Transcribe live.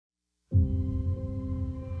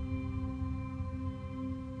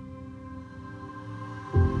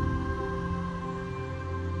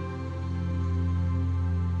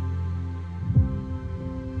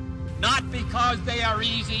because they are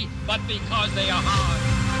easy, but because they are hard.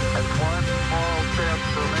 It's one small step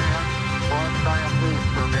for man, one giant leap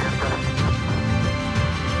for mankind.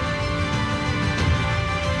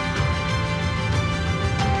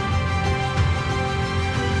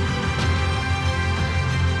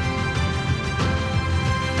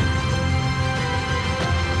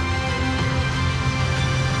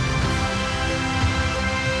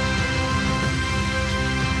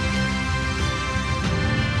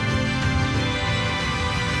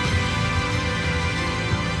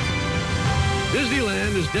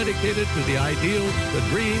 Disneyland is dedicated to the ideals, the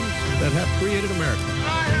dreams that have created America.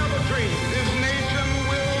 I have a dream. This nation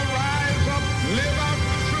will rise up, live out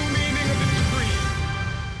the true meaning of its creed.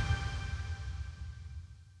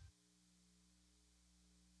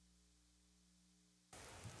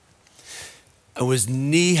 I was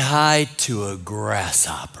knee-high to a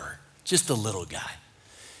grasshopper, just a little guy.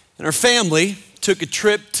 And our family took a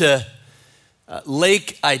trip to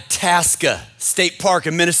Lake Itasca State Park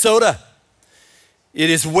in Minnesota. It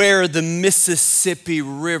is where the Mississippi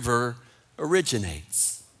River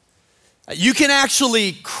originates. You can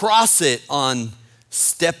actually cross it on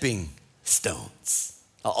stepping stones.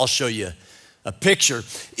 I'll show you a picture.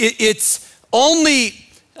 It's only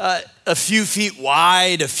a few feet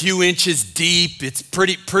wide, a few inches deep. It's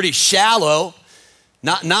pretty shallow.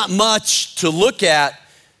 Not much to look at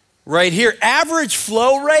right here. Average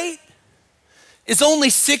flow rate is only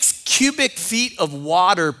 6 cubic feet of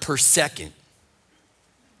water per second.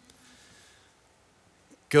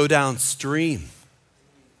 Go downstream,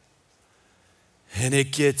 and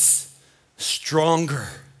it gets stronger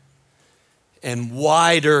and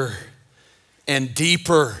wider and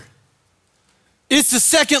deeper. It's the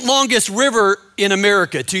second longest river in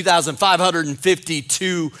America,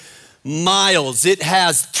 2,552 miles. It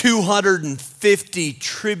has 250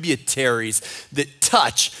 tributaries that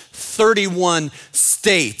touch 31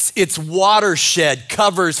 states. Its watershed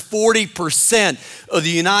covers 40% of the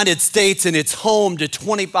United States, and it's home to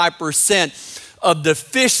 25% of the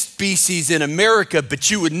fish species in America, but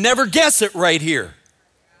you would never guess it right here.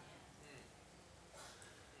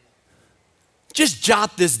 Just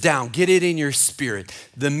jot this down, get it in your spirit.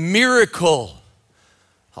 The miracle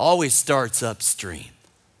always starts upstream.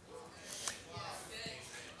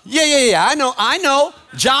 Yeah, I know.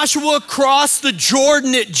 Joshua crossed the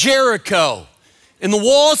Jordan at Jericho and the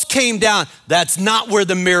walls came down. That's not where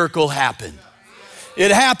the miracle happened. It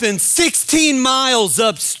happened 16 miles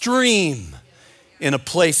upstream in a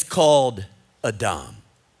place called Adam.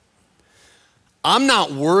 I'm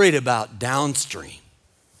not worried about downstream.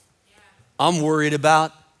 I'm worried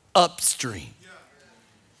about upstream.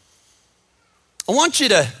 I want you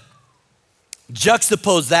to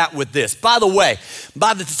juxtapose that with this. By the way,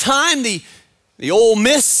 by the time the old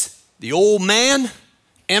man,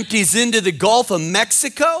 empties into the Gulf of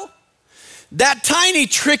Mexico, that tiny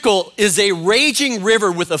trickle is a raging river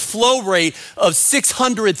with a flow rate of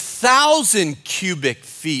 600,000 cubic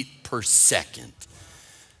feet per second.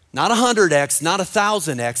 Not 100x, not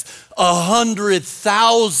 1,000x,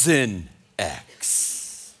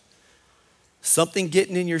 100,000x. Something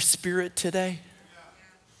getting in your spirit today?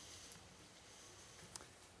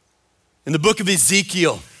 In the book of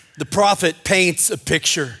Ezekiel, the prophet paints a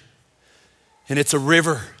picture, and it's a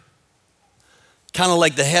river, kind of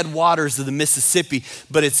like the headwaters of the Mississippi,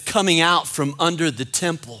 but it's coming out from under the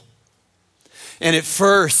temple. And at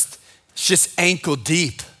first, it's just ankle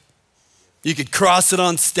deep. You could cross it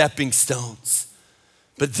on stepping stones,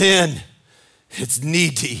 but then it's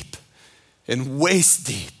knee deep and waist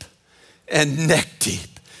deep and neck deep.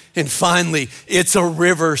 And finally, it's a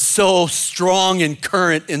river so strong in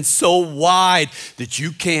current and so wide that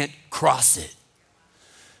you can't cross it,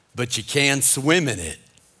 but you can swim in it.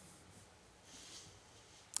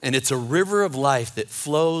 And it's a river of life that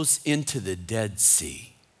flows into the Dead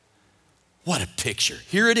Sea. What a picture.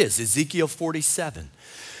 Here it is, Ezekiel 47.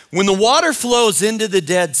 When the water flows into the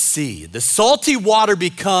Dead Sea, the salty water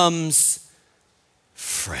becomes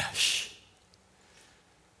fresh.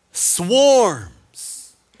 Swarms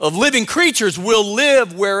of living creatures will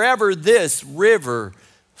live wherever this river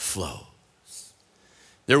flows.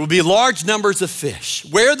 There will be large numbers of fish.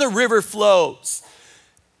 Where the river flows,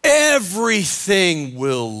 everything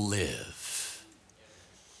will live.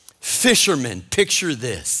 Fishermen, picture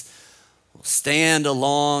this, will stand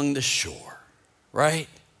along the shore, right?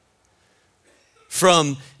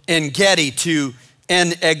 From En-Gedi to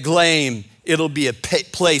En-Eglaim, it'll be a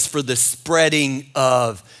place for the spreading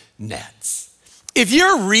of nets. If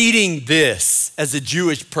you're reading this as a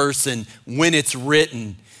Jewish person when it's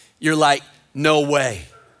written, you're like, no way.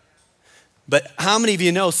 But how many of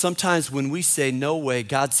you know sometimes when we say no way,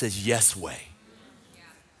 God says yes way?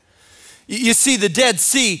 You see, the Dead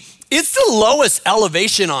Sea, it's the lowest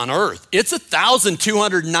elevation on earth. It's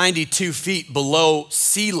 1,292 feet below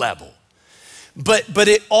sea level. But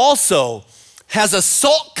it also has a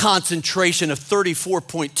salt concentration of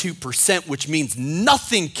 34.2%, which means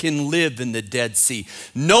nothing can live in the Dead Sea.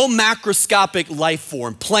 No macroscopic life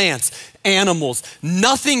form, plants, animals,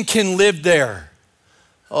 nothing can live there.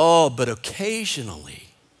 Oh, but occasionally,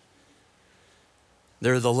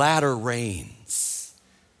 there are the latter rains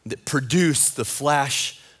that produce the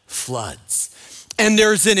flash floods. And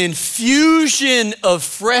there's an infusion of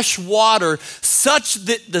fresh water such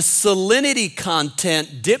that the salinity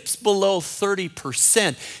content dips below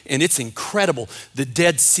 30%, and it's incredible. The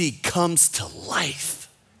Dead Sea comes to life.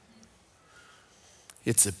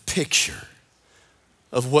 It's a picture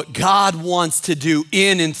of what God wants to do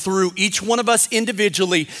in and through each one of us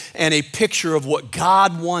individually, and a picture of what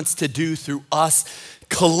God wants to do through us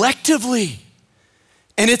collectively.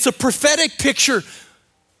 And it's a prophetic picture.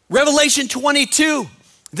 Revelation 22,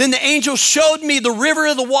 then the angel showed me the river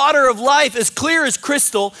of the water of life, as clear as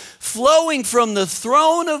crystal, flowing from the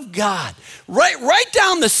throne of God. Right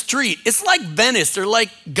down the street. It's like Venice, they're like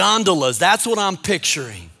gondolas. That's what I'm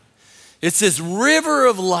picturing. It's this river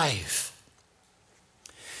of life.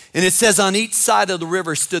 And it says, on each side of the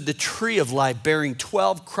river stood the tree of life, bearing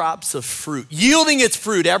 12 crops of fruit, yielding its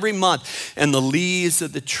fruit every month. And the leaves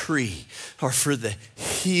of the tree are for the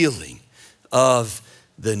healing of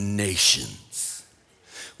the nations.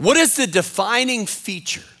 What is the defining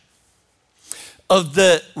feature of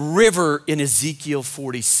the river in Ezekiel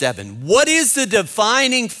 47? What is the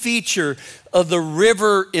defining feature of the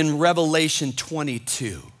river in Revelation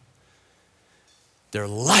 22? They're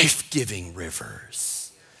life-giving rivers.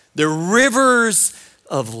 They're rivers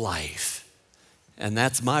of life. And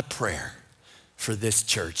that's my prayer for this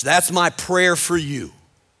church. That's my prayer for you.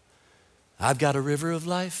 I've got a river of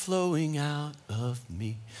life flowing out of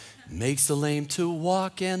me. Makes the lame to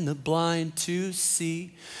walk and the blind to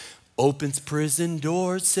see. Opens prison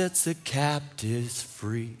doors, sets the captives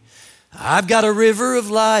free. I've got a river of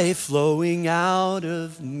life flowing out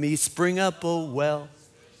of me. Spring up a well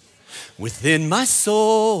within my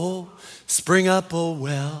soul. Spring up a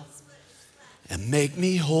well and make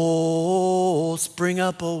me whole. Spring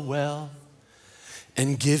up a well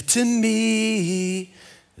and give to me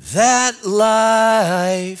that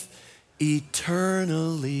life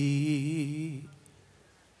eternally.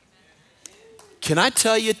 Can I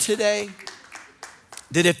tell you today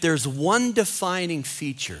that if there's one defining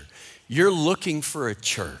feature, you're looking for a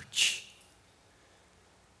church,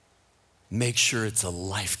 make sure it's a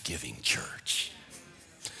life-giving church.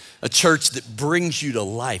 A church that brings you to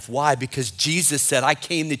life. Why? Because Jesus said, I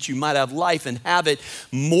came that you might have life and have it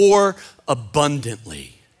more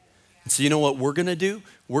abundantly. And so you know what we're gonna do?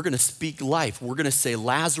 We're gonna speak life. We're gonna say,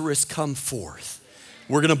 Lazarus, come forth.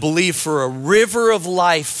 We're gonna believe for a river of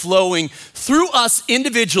life flowing through us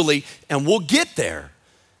individually, and we'll get there.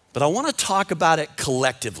 But I wanna talk about it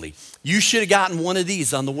collectively. You should have gotten one of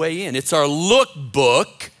these on the way in. It's our look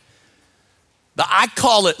book. But I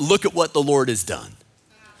call it, look at what the Lord has done.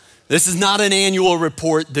 This is not an annual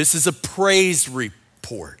report. This is a praise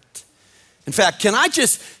report. In fact, can I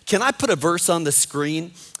put a verse on the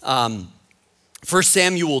screen? 1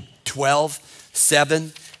 Samuel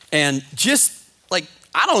 12:7. And just like,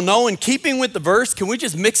 I don't know, in keeping with the verse, can we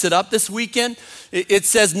just mix it up this weekend? It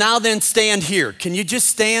says, now then stand here. Can you just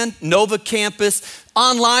stand? Nova Campus,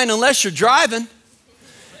 online unless you're driving.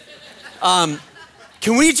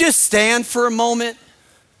 Can we just stand for a moment?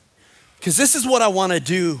 Because this is what I want to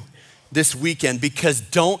do this weekend, because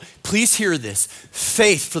please hear this.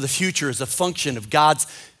 Faith for the future is a function of God's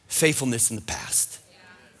faithfulness in the past.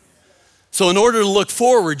 So in order to look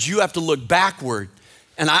forward, you have to look backward.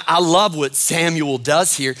 And I love what Samuel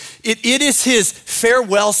does here. It is his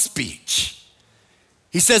farewell speech.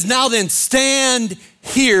 He says, now then stand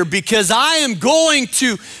here, because I am going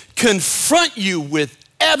to confront you with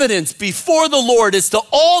evidence before the Lord as to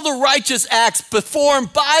all the righteous acts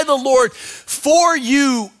performed by the Lord for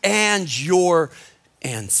you and your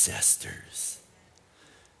ancestors.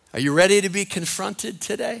 Are you ready to be confronted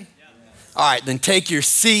today? All right, then take your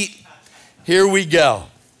seat. Here we go.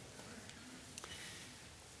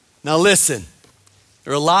 Now listen,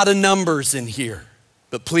 there are a lot of numbers in here,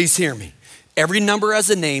 but please hear me. Every number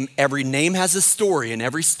has a name, every name has a story, and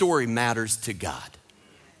every story matters to God.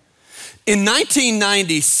 In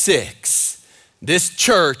 1996, this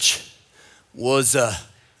church was a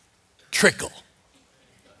trickle.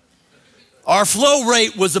 Our flow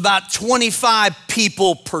rate was about 25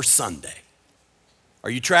 people per Sunday.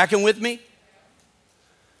 Are you tracking with me?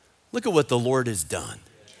 Look at what the Lord has done.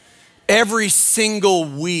 Every single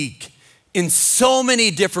week in so many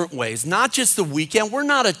different ways, not just the weekend. We're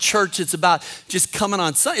not a church that's about just coming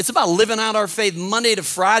on Sunday. It's about living out our faith Monday to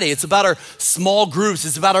Friday. It's about our small groups.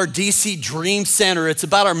 It's about our DC Dream Center. It's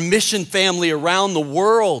about our mission family around the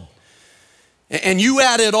world. And you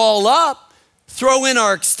add it all up, throw in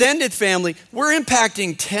our extended family, we're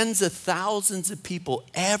impacting tens of thousands of people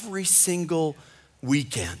every single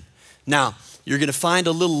weekend. Now, you're going to find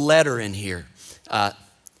a little letter in here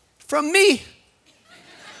from me.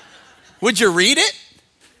 Would you read it?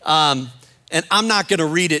 And I'm not going to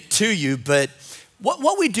read it to you, but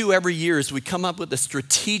what we do every year is we come up with a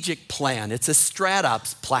strategic plan. It's a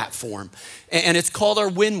StratOps platform, and it's called our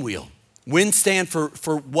Win Wheel. Win stand for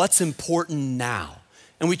what's important now.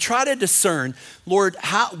 And we try to discern, Lord,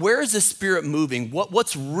 where is the Spirit moving?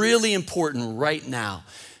 What's really important right now?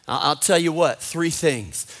 I'll tell you what, 3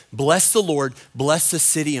 things. Bless the Lord, bless the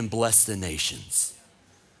city, and bless the nations.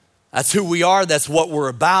 That's who we are, that's what we're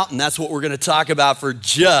about, and that's what we're going to talk about for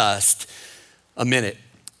just a minute.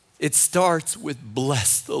 It starts with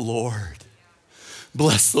bless the Lord.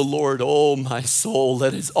 Bless the Lord, oh my soul,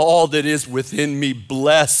 that is all that is within me.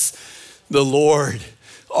 Bless the Lord.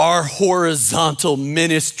 Our horizontal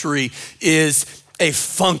ministry is a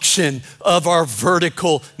function of our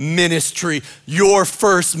vertical ministry. Your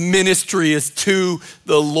first ministry is to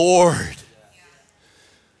the Lord.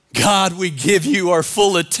 God, we give you our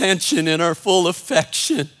full attention and our full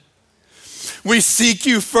affection. We seek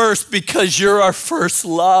you first because you're our first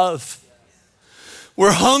love.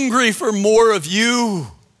 We're hungry for more of you.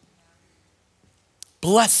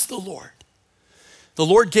 Bless the Lord. The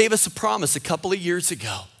Lord gave us a promise a couple of years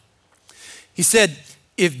ago. He said,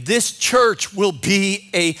 if this church will be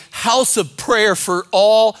a house of prayer for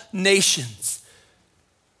all nations,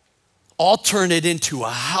 I'll turn it into a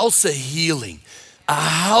house of healing, a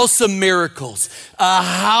house of miracles, a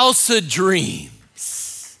house of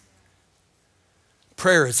dreams.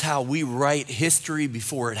 Prayer is how we write history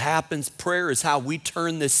before it happens. Prayer is how we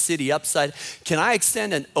turn this city upside. Can I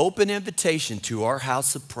extend an open invitation to our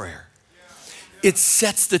house of prayer? It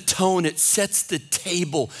sets the tone, it sets the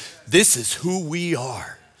table. This is who we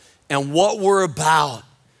are and what we're about.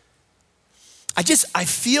 I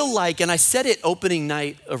feel like, and I said it opening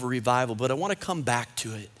night of a revival, but I want to come back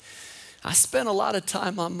to it. I spent a lot of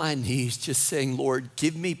time on my knees just saying, Lord,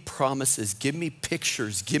 give me promises, give me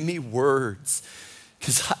pictures, give me words.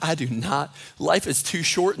 Because I do not, life is too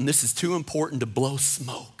short and this is too important to blow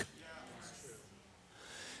smoke.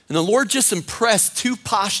 And the Lord just impressed 2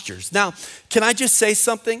 postures. Now, can I just say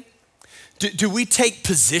something? Do we take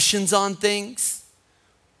positions on things?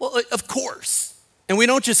 Well, of course. And we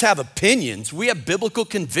don't just have opinions, we have biblical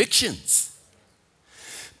convictions.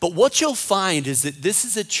 But what you'll find is that this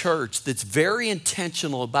is a church that's very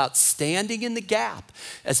intentional about standing in the gap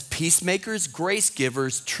as peacemakers, grace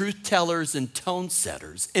givers, truth tellers, and tone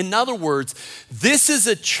setters. In other words, this is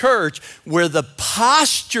a church where the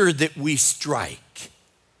posture that we strike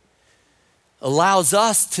allows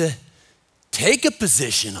us to take a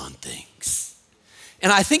position on things.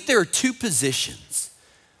 And I think there are 2 positions.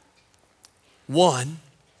 One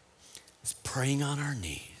is praying on our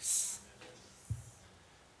knees.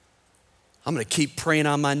 I'm gonna keep praying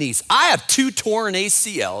on my knees. I have 2 torn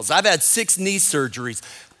ACLs. I've had 6 knee surgeries.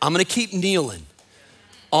 I'm gonna keep kneeling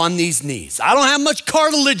on these knees. I don't have much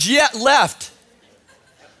cartilage yet left,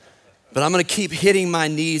 but I'm gonna keep hitting my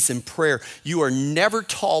knees in prayer. You are never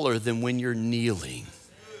taller than when you're kneeling.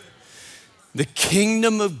 The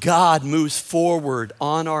kingdom of God moves forward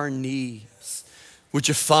on our knees. Would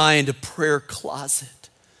you find a prayer closet,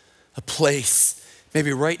 a place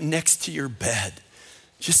maybe right next to your bed,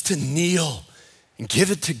 just to kneel and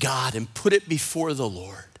give it to God and put it before the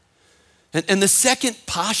Lord. And the second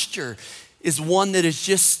posture is one that is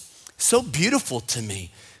just so beautiful to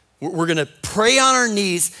me. We're gonna pray on our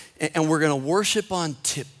knees and we're gonna worship on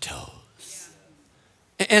tiptoes.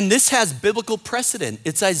 And this has biblical precedent.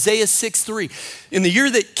 It's Isaiah 6:3. In the year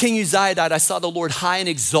that King Uzziah died, I saw the Lord high and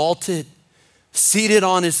exalted, seated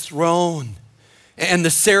on his throne. And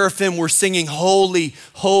the seraphim were singing, holy,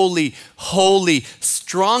 holy, holy.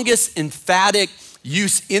 Strongest emphatic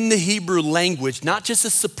use in the Hebrew language, not just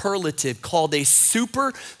a superlative, called a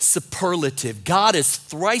super superlative. God is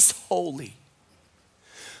thrice holy.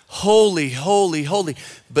 Holy, holy, holy.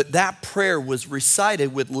 But that prayer was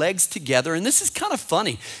recited with legs together. And this is kind of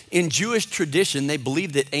funny. In Jewish tradition, they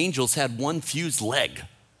believed that angels had one fused leg.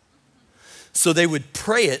 So they would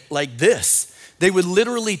pray it like this. They would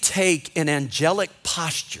literally take an angelic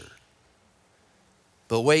posture.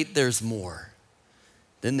 But wait, there's more.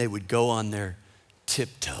 Then they would go on their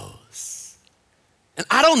tiptoes And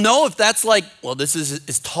I don't know if that's like, well, this is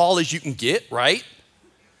as tall as you can get, right?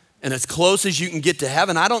 And as close as you can get to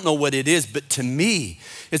heaven. I don't know what it is, but to me,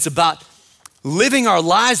 it's about living our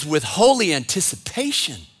lives with holy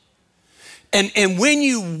anticipation. And when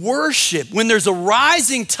you worship, when there's a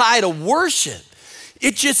rising tide of worship,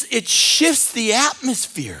 it shifts the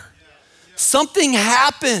atmosphere. Something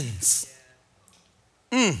happens.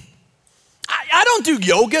 I don't do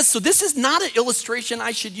yoga, so this is not an illustration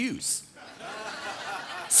I should use.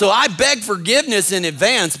 So I beg forgiveness in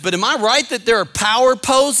advance, but am I right that there are power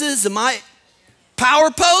poses? Power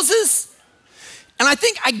poses? And I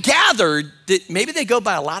think I gathered that maybe they go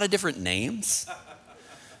by a lot of different names.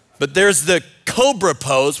 But there's the cobra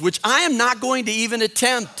pose, which I am not going to even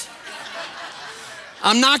attempt.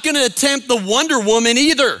 I'm not going to attempt the Wonder Woman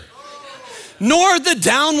either, nor the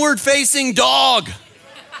downward facing dog,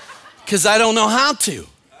 because I don't know how to.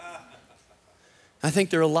 I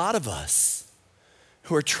think there are a lot of us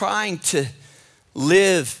who are trying to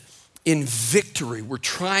live in victory. We're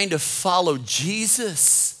trying to follow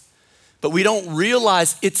Jesus, but we don't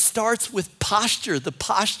realize it starts with posture, the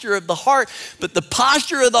posture of the heart. But the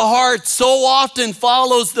posture of the heart so often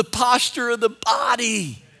follows the posture of the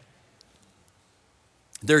body.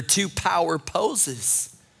 There are two power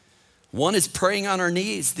poses. One is praying on our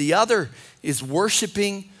knees. The other is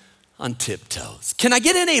worshiping on tiptoes. Can I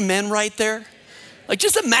get an amen right there? Like,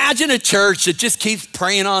 just imagine a church that just keeps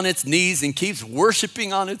praying on its knees and keeps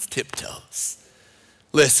worshiping on its tiptoes.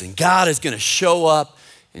 Listen, God is going to show up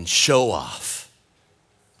and show off.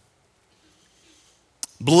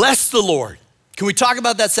 Bless the Lord. Can we talk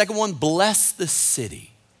about that second one? Bless the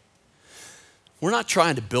city. We're not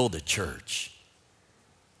trying to build a church.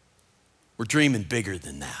 We're dreaming bigger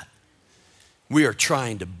than that. We are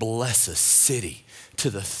trying to bless a city to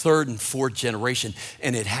the third and fourth generation,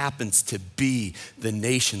 and it happens to be the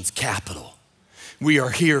nation's capital. We are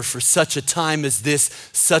here for such a time as this,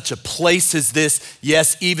 such a place as this.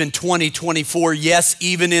 Yes, even 2024. Yes,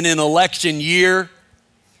 even in an election year.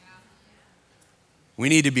 We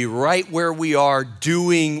need to be right where we are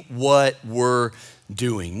doing what we're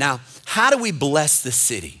doing. Now, how do we bless the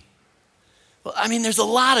city? Well, I mean, there's a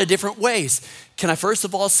lot of different ways. Can I first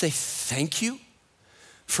of all say thank you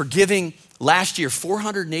for giving last year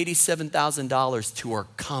 $487,000 to our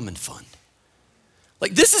common fund?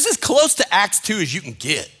 Like, this is as close to Acts 2 as you can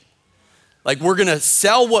get. Like, we're gonna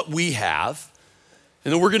sell what we have,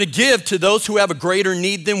 and then we're gonna give to those who have a greater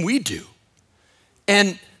need than we do.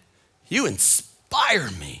 And you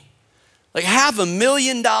inspire me. Like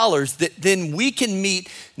 $500,000 that then we can meet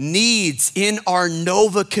needs in our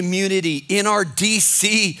Nova community, in our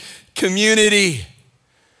DC community.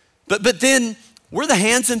 But then we're the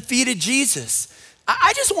hands and feet of Jesus.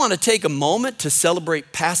 I just want to take a moment to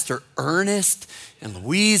celebrate Pastor Ernest and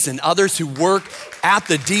Louise and others who work at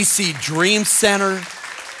the DC Dream Center.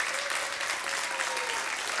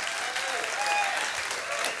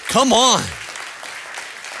 Come on.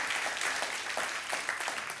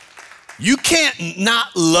 You can't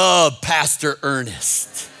not love Pastor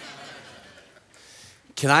Ernest.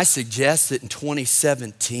 Can I suggest that in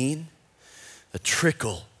 2017, a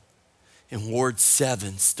trickle in Ward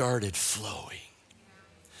 7 started flowing?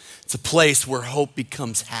 It's a place where hope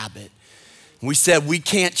becomes habit. We said we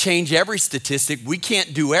can't change every statistic, we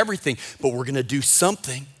can't do everything, but we're gonna do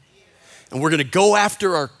something. And we're gonna go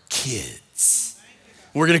after our kids.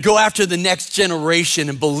 We're gonna go after the next generation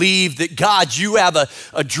and believe that, God, you have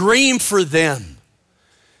a dream for them.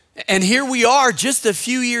 And here we are just a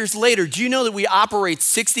few years later. Do you know that we operate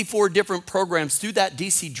 64 different programs through that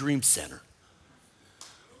DC Dream Center?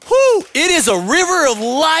 Whew, it is a river of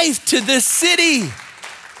life to this city.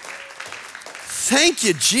 Thank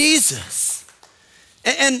you, Jesus.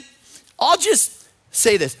 And I'll just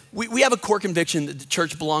say this. We have a core conviction that the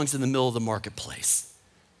church belongs in the middle of the marketplace.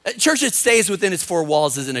 A church that stays within its four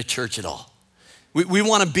walls isn't a church at all. We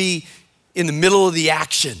want to be in the middle of the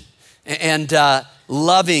action and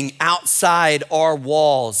loving outside our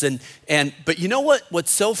walls. But you know what's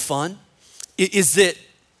so fun is that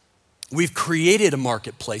we've created a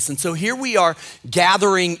marketplace. And so here we are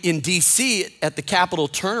gathering in DC at the Capitol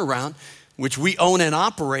Turnaround, which we own and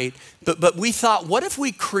operate. But we thought, what if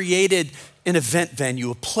we created an event venue,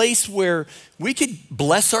 a place where we could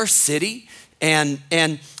bless our city? And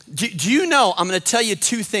do you know, I'm gonna tell you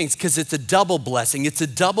two things because it's a double blessing. It's a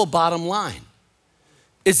double bottom line.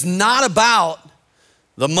 It's not about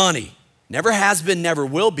the money. Never has been, never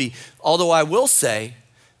will be. Although I will say,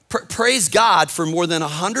 praise God for more than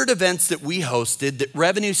 100 events that we hosted that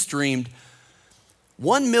revenue streamed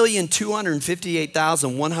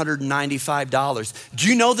 $1,258,195. Do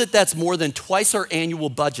you know that that's more than twice our annual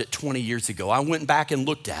budget 20 years ago? I went back and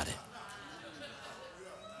looked at it.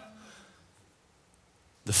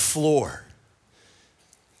 The floor.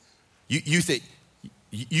 You think,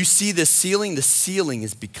 you see the ceiling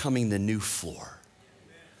is becoming the new floor.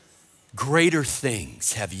 Greater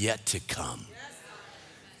things have yet to come.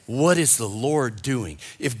 What is the Lord doing?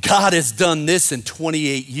 If God has done this in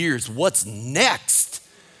 28 years, what's next?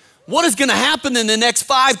 What is gonna happen in the next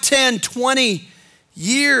 5, 10, 20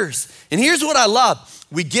 years? And here's what I love.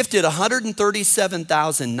 We gifted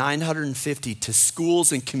 $137,950 to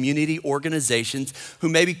schools and community organizations who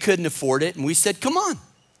maybe couldn't afford it. And we said, come on.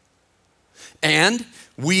 And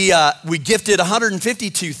we gifted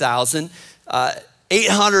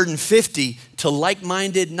 $152,850 to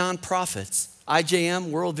like-minded nonprofits.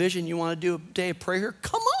 IJM, World Vision, you want to do a day of prayer?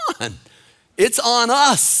 Come on. It's on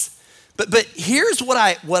us. But here's what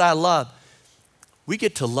I love. We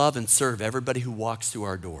get to love and serve everybody who walks through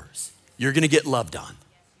our doors. You're going to get loved on.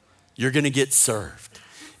 You're going to get served.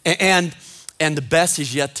 And the best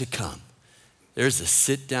is yet to come. There's a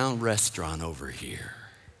sit-down restaurant over here.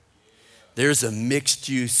 There's a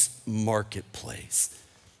mixed-use marketplace.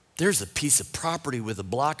 There's a piece of property with a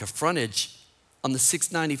block of frontage on the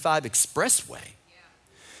 695 expressway.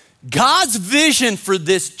 God's vision for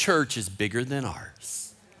this church is bigger than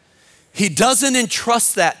ours. He doesn't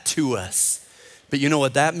entrust that to us. But you know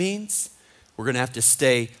what that means? We're gonna have to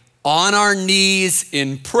stay on our knees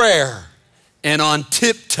in prayer and on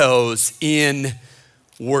tiptoes in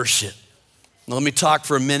worship. Now, let me talk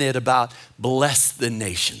for a minute about bless the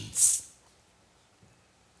nations.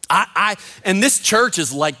 And this church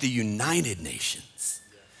is like the United Nations.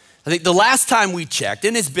 I think the last time we checked,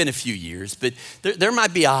 and it's been a few years, but there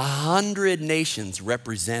might be 100 nations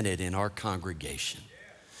represented in our congregation.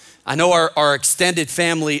 I know our extended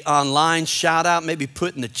family online, shout out, maybe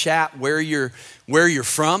put in the chat where you're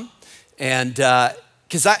from. And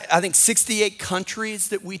because I think 68 countries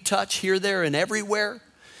that we touch here, there, and everywhere.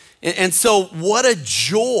 And so what a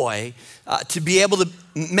joy to be able to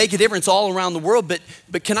make a difference all around the world. But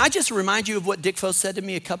can I just remind you of what Dick Foe said to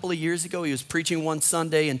me a couple of years ago? He was preaching one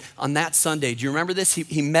Sunday, and on that Sunday, do you remember this?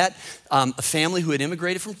 He met a family who had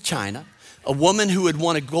immigrated from China, a woman who had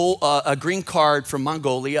won a green card from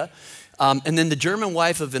Mongolia, and then the German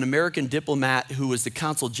wife of an American diplomat who was the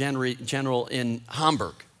consul general in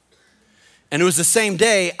Hamburg. And it was the same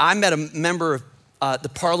day I met a member of the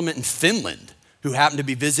parliament in Finland who happened to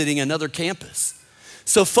be visiting another campus.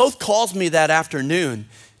 So Foth calls me that afternoon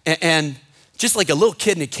and just like a little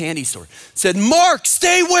kid in a candy store, said, Mark,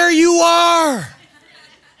 stay where you are.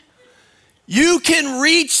 You can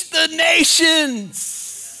reach the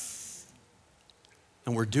nations.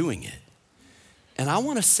 And we're doing it. And I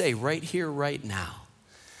want to say right here, right now,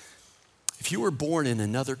 if you were born in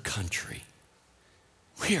another country,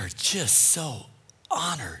 we are just so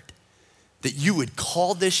honored that you would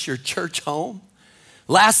call this your church home.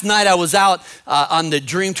 Last night I was out on the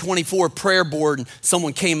Dream 24 prayer board, and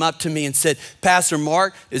someone came up to me and said, Pastor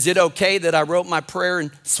Mark, is it okay that I wrote my prayer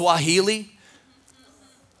in Swahili?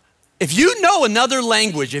 If you know another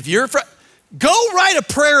language, go write a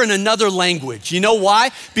prayer in another language. You know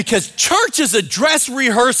why? Because church is a dress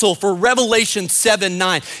rehearsal for Revelation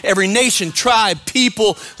 7:9. Every nation, tribe,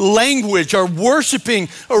 people, language are worshiping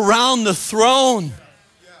around the throne.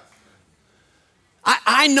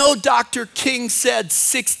 I know Dr. King said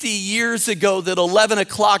 60 years ago that 11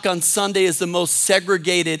 o'clock on Sunday is the most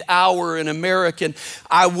segregated hour in America. And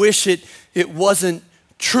I wish it wasn't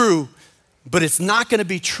true, but it's not going to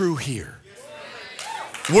be true here.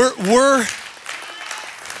 We're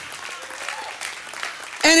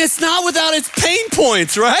and it's not without its pain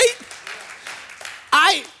points, right?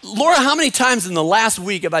 Laura, how many times in the last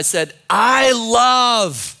week have I said, I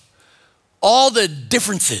love all the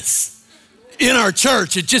differences in our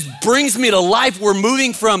church? It just brings me to life. We're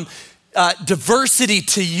moving from diversity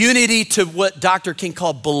to unity to what Dr. King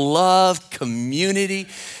called beloved community,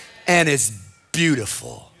 and it's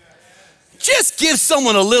beautiful. Just give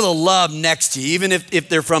someone a little love next to you, even if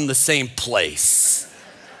they're from the same place.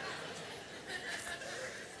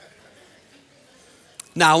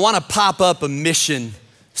 Now, I want to pop up a mission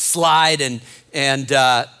slide, and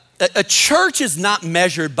a church is not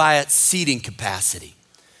measured by its seating capacity.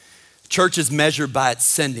 Church is measured by its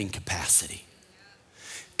sending capacity.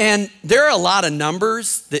 And there are a lot of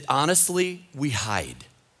numbers that honestly we hide.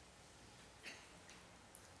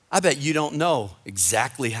 I bet you don't know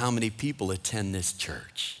exactly how many people attend this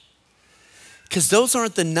church, because those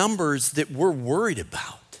aren't the numbers that we're worried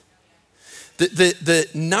about. The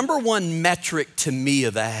number one metric to me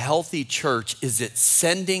of a healthy church is its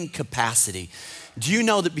sending capacity. Do you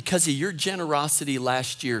know that because of your generosity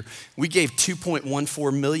last year, we gave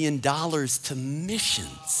 $2.14 million to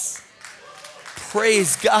missions?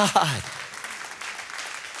 Praise God.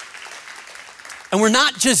 And we're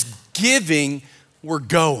not just giving, we're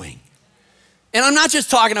going. And I'm not just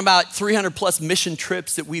talking about 300 plus mission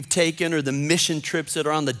trips that we've taken or the mission trips that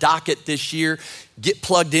are on the docket this year. Get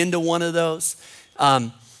plugged into one of those.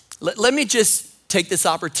 Let me just take this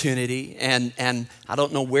opportunity, and I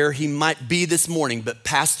don't know where he might be this morning, but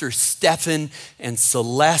Pastor Stephan and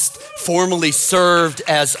Celeste formerly served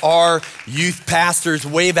as our youth pastors.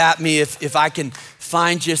 Wave at me if I can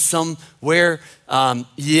find you somewhere. Right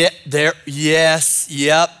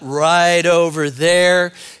over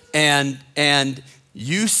there. And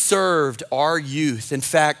you served our youth. In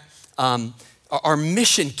fact, our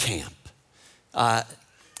mission camp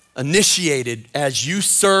initiated as you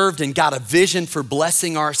served and got a vision for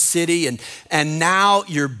blessing our city. And now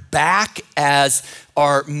you're back as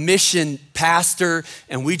our mission pastor.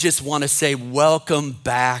 And we just want to say, welcome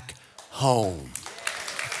back home.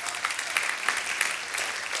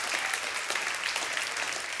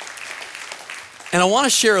 And I want to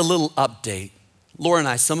share a little update. Laura and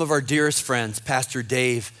I, some of our dearest friends, Pastor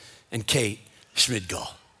Dave and Kate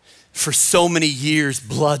Schmidgall, for so many years,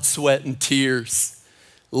 blood, sweat, and tears,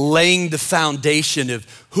 laying the foundation of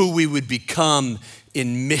who we would become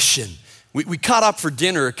in mission. We caught up for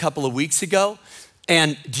dinner a couple of weeks ago,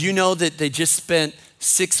 and do you know that they just spent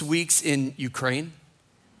 6 weeks in Ukraine?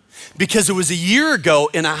 Because it was a year ago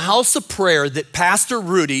in a house of prayer that Pastor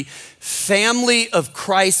Rudy, Family of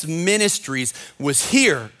Christ Ministries, was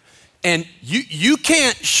here. And you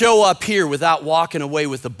can't show up here without walking away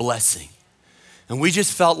with a blessing. And we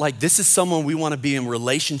just felt like this is someone we want to be in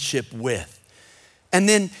relationship with. And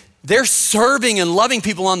then they're serving and loving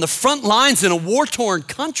people on the front lines in a war-torn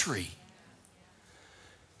country.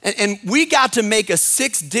 And we got to make a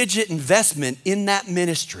 6-digit investment in that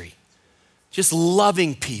ministry. Just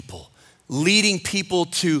loving people, leading people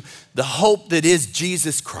to the hope that is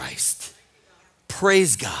Jesus Christ.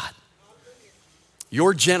 Praise God.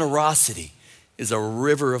 Your generosity is a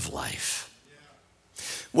river of life.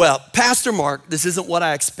 Well, Pastor Mark, this isn't what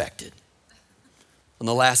I expected on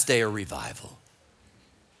the last day of revival.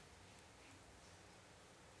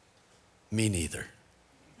 Me neither.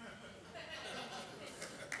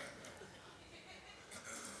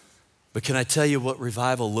 But can I tell you what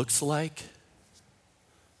revival looks like?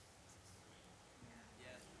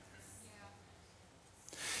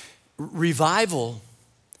 Revival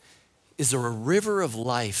is a river of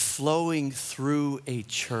life flowing through a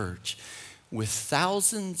church with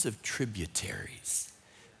thousands of tributaries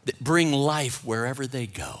that bring life wherever they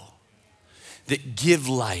go, that give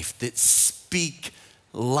life, that speak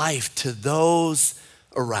life to those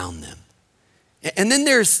around them. And then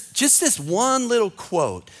there's just this one little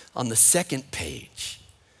quote on the second page.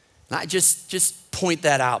 And I just point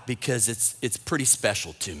that out because it's pretty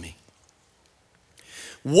special to me.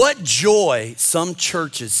 What joy some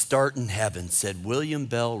churches start in heaven, said William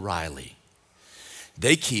Bell Riley.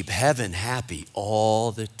 They keep heaven happy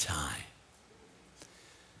all the time.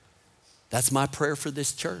 That's my prayer for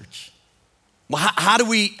this church. Well, how do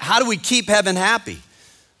we keep heaven happy?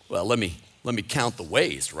 Well, let me count the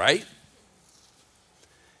ways, right?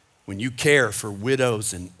 When you care for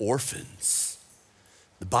widows and orphans,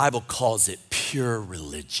 the Bible calls it pure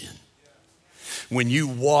religion. When you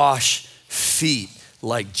wash feet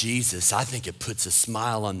like Jesus, I think it puts a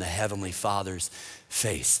smile on the Heavenly Father's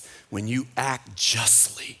face. When you act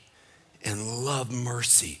justly and love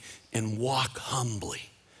mercy and walk humbly,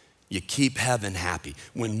 you keep heaven happy.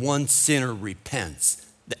 When one sinner repents,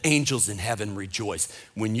 the angels in heaven rejoice.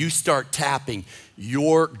 When you start tapping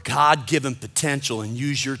your God-given potential and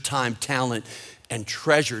use your time, talent, and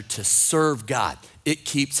treasure to serve God, it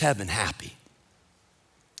keeps heaven happy.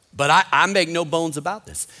 But I make no bones about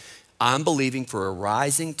this. I'm believing for a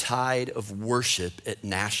rising tide of worship at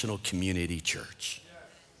National Community Church.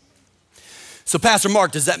 So Pastor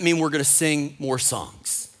Mark, does that mean we're gonna sing more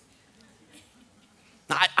songs?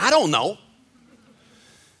 I don't know.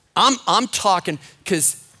 I'm talking,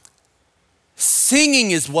 because singing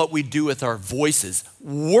is what we do with our voices.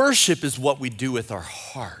 Worship is what we do with our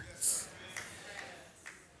hearts.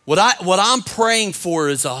 What I'm praying for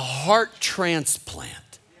is a heart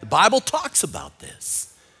transplant. The Bible talks about this.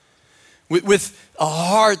 With a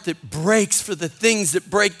heart that breaks for the things that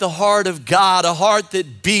break the heart of God, a heart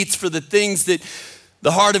that beats for the things that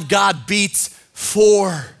the heart of God beats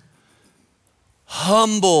for.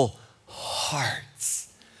 Humble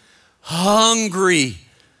hearts, hungry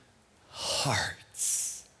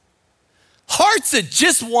hearts. Hearts that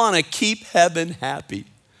just want to keep heaven happy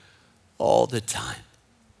all the time.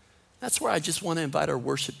 That's where I just want to invite our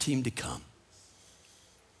worship team to come.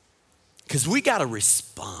 Because we got to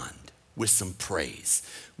respond with some praise.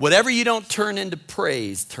 Whatever you don't turn into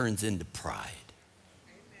praise turns into pride.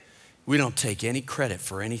 We don't take any credit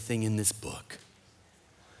for anything in this book.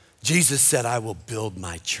 Jesus said, I will build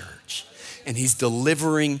my church. And he's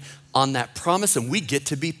delivering on that promise, and we get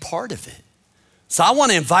to be part of it. So I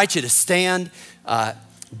want to invite you to stand,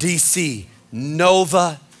 DC,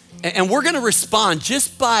 Nova, and we're going to respond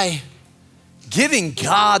just by giving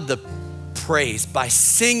God the praise, by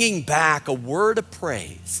singing back a word of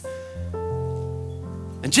praise,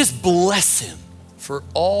 and just bless him for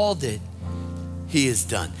all that he has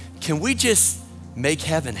done. Can we just make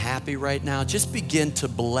heaven happy right now? Just begin to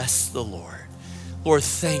bless the Lord. Lord,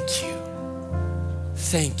 thank you.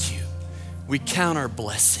 Thank you. We count our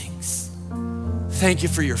blessings. Thank you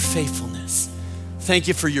for your faithfulness. Thank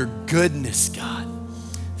you for your goodness, God.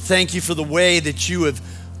 Thank you for the way that you have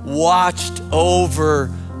watched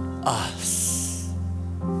over us.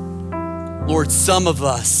 Lord, some of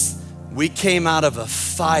us, we came out of a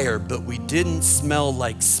fire, but we didn't smell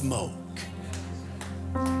like smoke.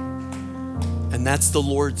 And that's the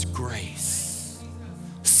Lord's grace.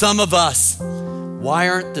 Some of us, why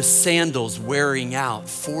aren't the sandals wearing out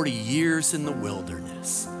 40 years in the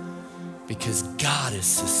wilderness? Because God is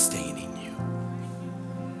sustaining you.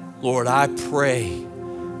 Lord, I pray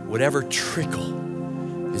whatever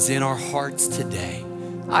trickle is in our hearts today,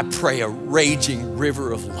 I pray a raging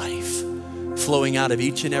river of life flowing out of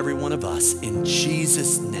each and every one of us in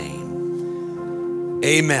Jesus' name.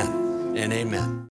 Amen and amen.